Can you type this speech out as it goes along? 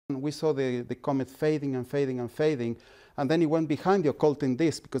We saw the comet fading and fading and fading, and then it went behind the occulting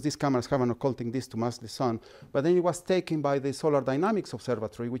disk, because these cameras have an occulting disk to mask the sun. But then it was taken by the Solar Dynamics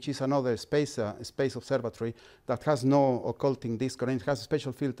Observatory, which is another space observatory that has no occulting disk, or it has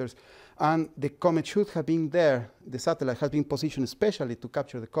special filters. And the comet should have been there. The satellite has been positioned especially to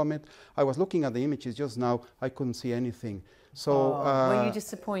capture the comet. I was looking at the images just now. I couldn't see anything. So, were you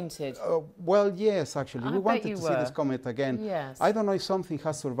disappointed? Well, yes, actually. We wanted to see this comet again. Yes. I don't know if something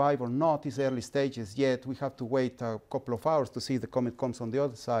has survived or not. It's early stages yet. We have to wait a couple of hours to see if the comet comes on the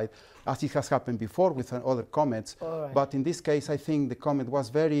other side, as it has happened before with other comets. Right. But in this case, I think the comet was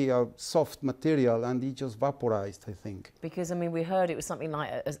very soft material, and it just vaporized, I think. Because, I mean, we heard it was something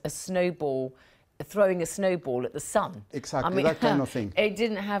like a snowball, throwing a snowball at the sun. Exactly, I mean, that kind of thing. It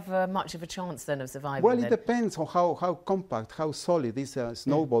didn't have much of a chance then of surviving. Well, it depends on how compact, how solid this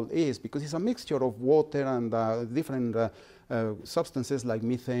snowball is, because it's a mixture of water and different substances like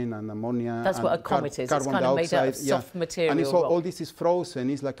methane and ammonia. That's and what a comet is. Carbon it's kind dioxide. of made out of soft material. And it's all this is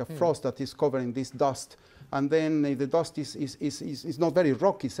frozen. It's like a frost that is covering this dust. And then the dust is not very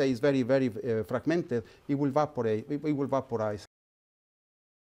rocky, say it's very, very fragmented. It will evaporate. It will vaporize.